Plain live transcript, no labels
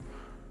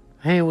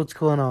Hey, what's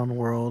going on,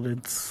 world?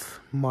 It's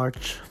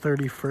March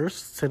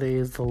 31st. Today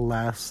is the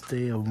last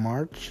day of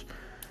March.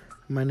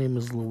 My name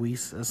is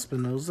Luis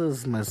Espinoza. This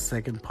is my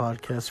second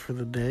podcast for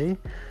the day.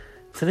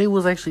 Today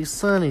was actually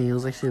sunny. It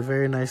was actually a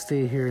very nice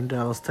day here in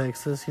Dallas,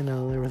 Texas.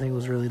 Everything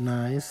was really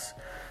nice.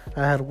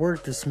 I had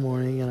work this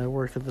morning and I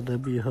worked at the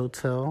W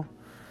Hotel.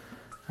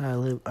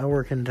 I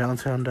work in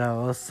downtown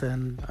Dallas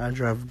and I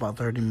drive about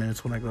 30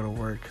 minutes when I go to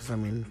work because,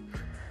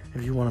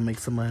 if you want to make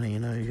some money,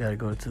 you got to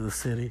go to the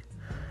city.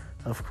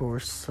 Of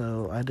course,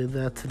 so I did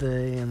that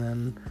today, and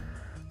then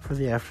for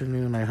the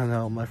afternoon, I hung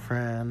out with my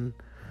friend,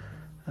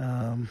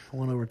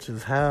 went over to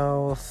his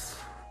house,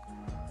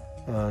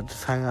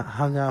 just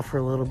hung out for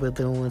a little bit,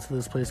 then we went to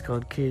this place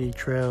called Katy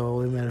Trail.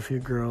 We met a few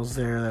girls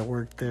there that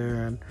worked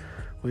there, and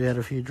we had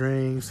a few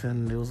drinks,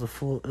 and it was a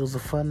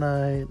fun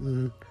night,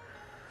 and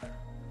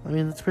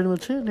that's pretty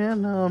much it. Yeah,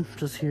 now I'm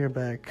just here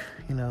back,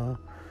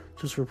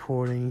 just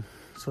reporting.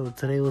 So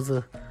today was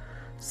the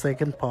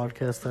second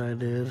podcast that I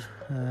did,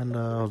 and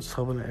I was just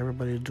hoping that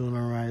everybody's doing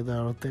alright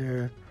out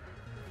there.